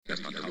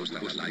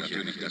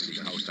natürlich, dass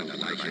sich aus seiner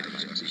Leiche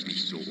sich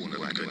nicht so ohne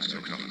weiteres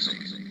zur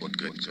Knochensäge und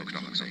griff zur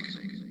Knochensäge.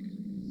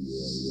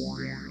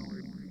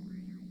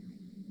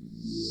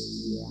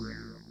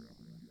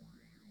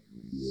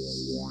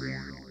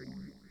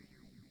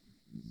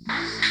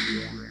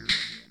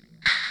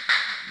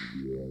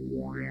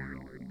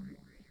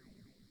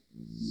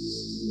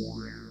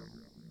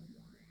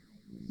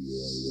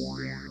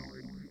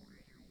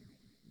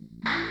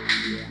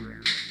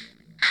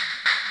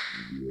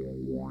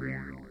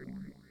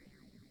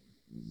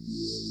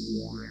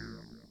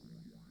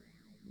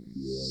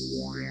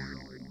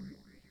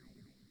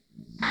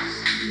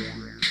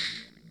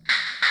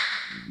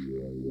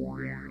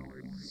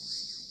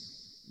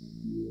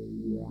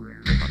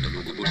 Der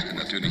Pathologe wusste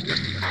natürlich,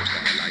 dass die aus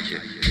seiner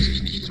Leiche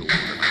sich nicht so ohne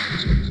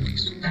weiteres lösen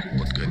ließ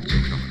und griff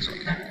zur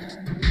Knochensäge.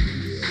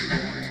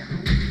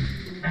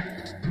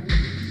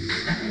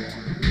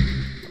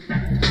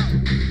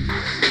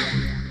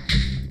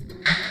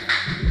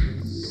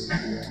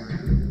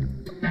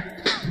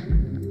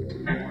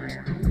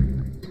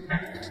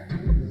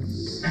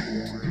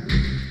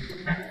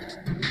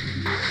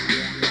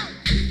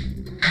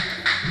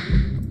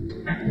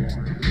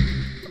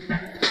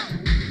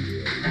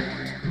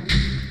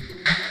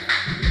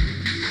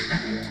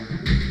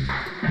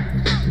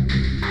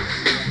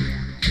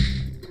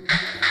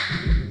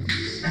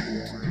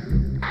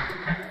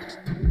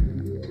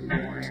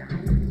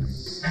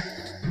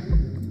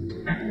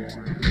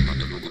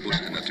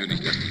 Natürlich,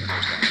 dass die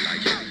aus seiner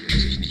Leiche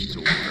sich nicht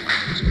so ohne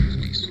weiteres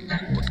lösen ließ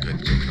und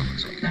griff zur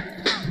Knochensäge.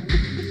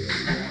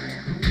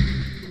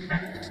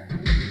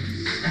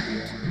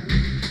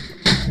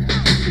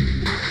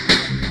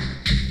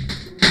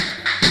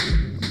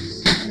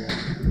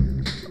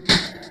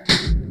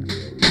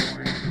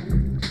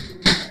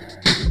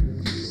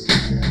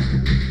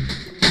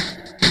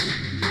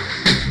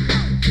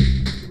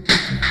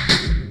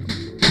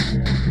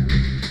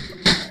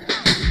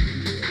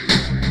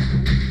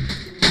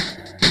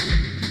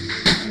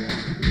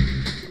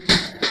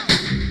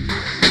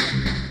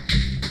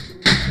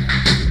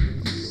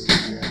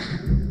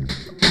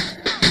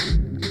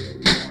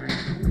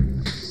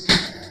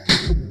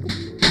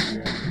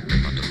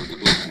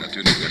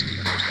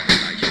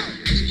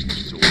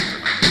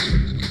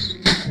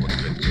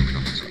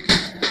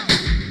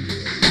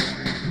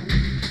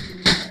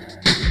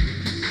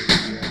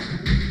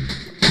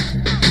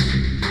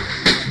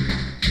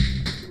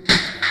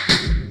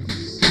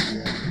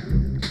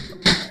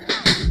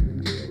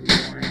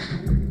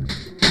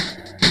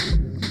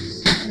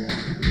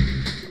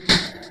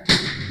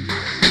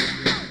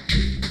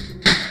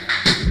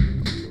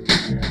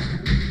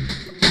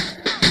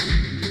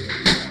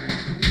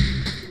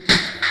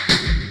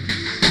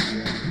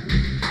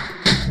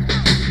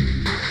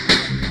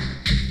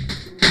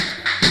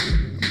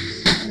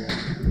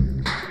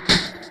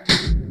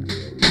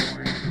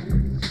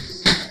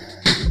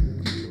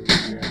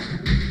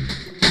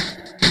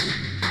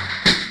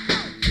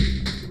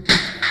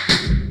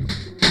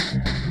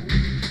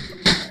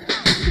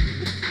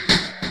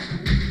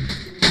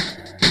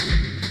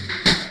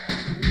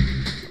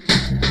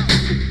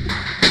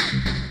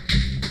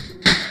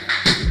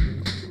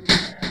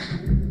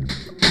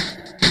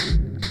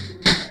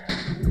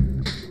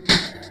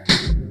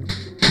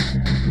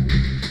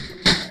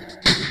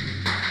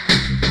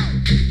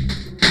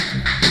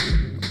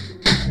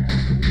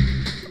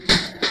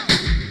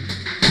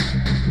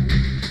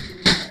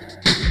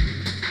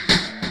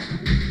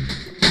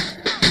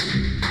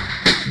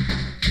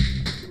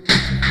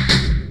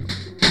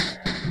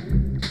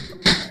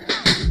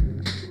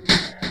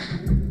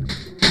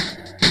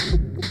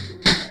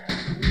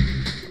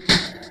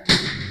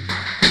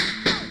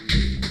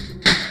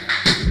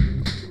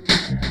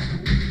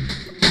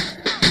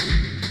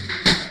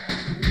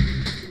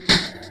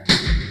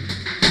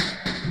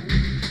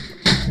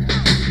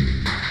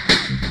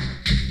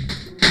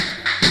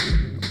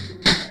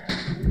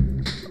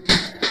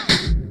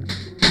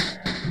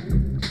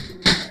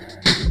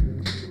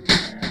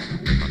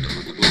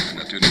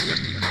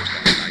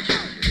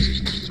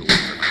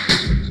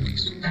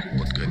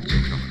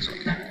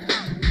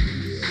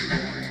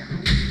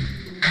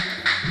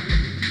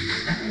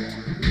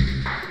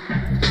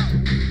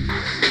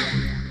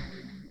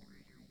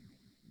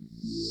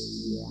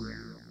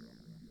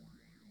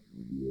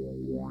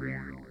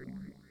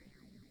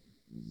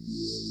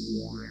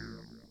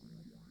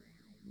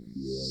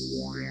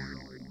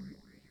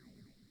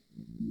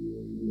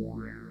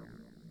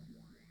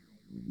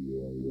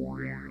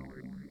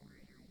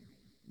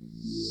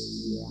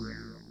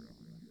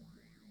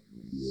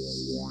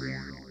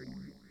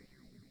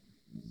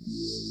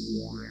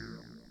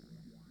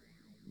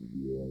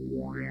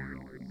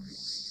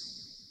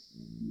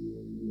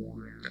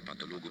 Der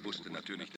Pathologe wusste natürlich,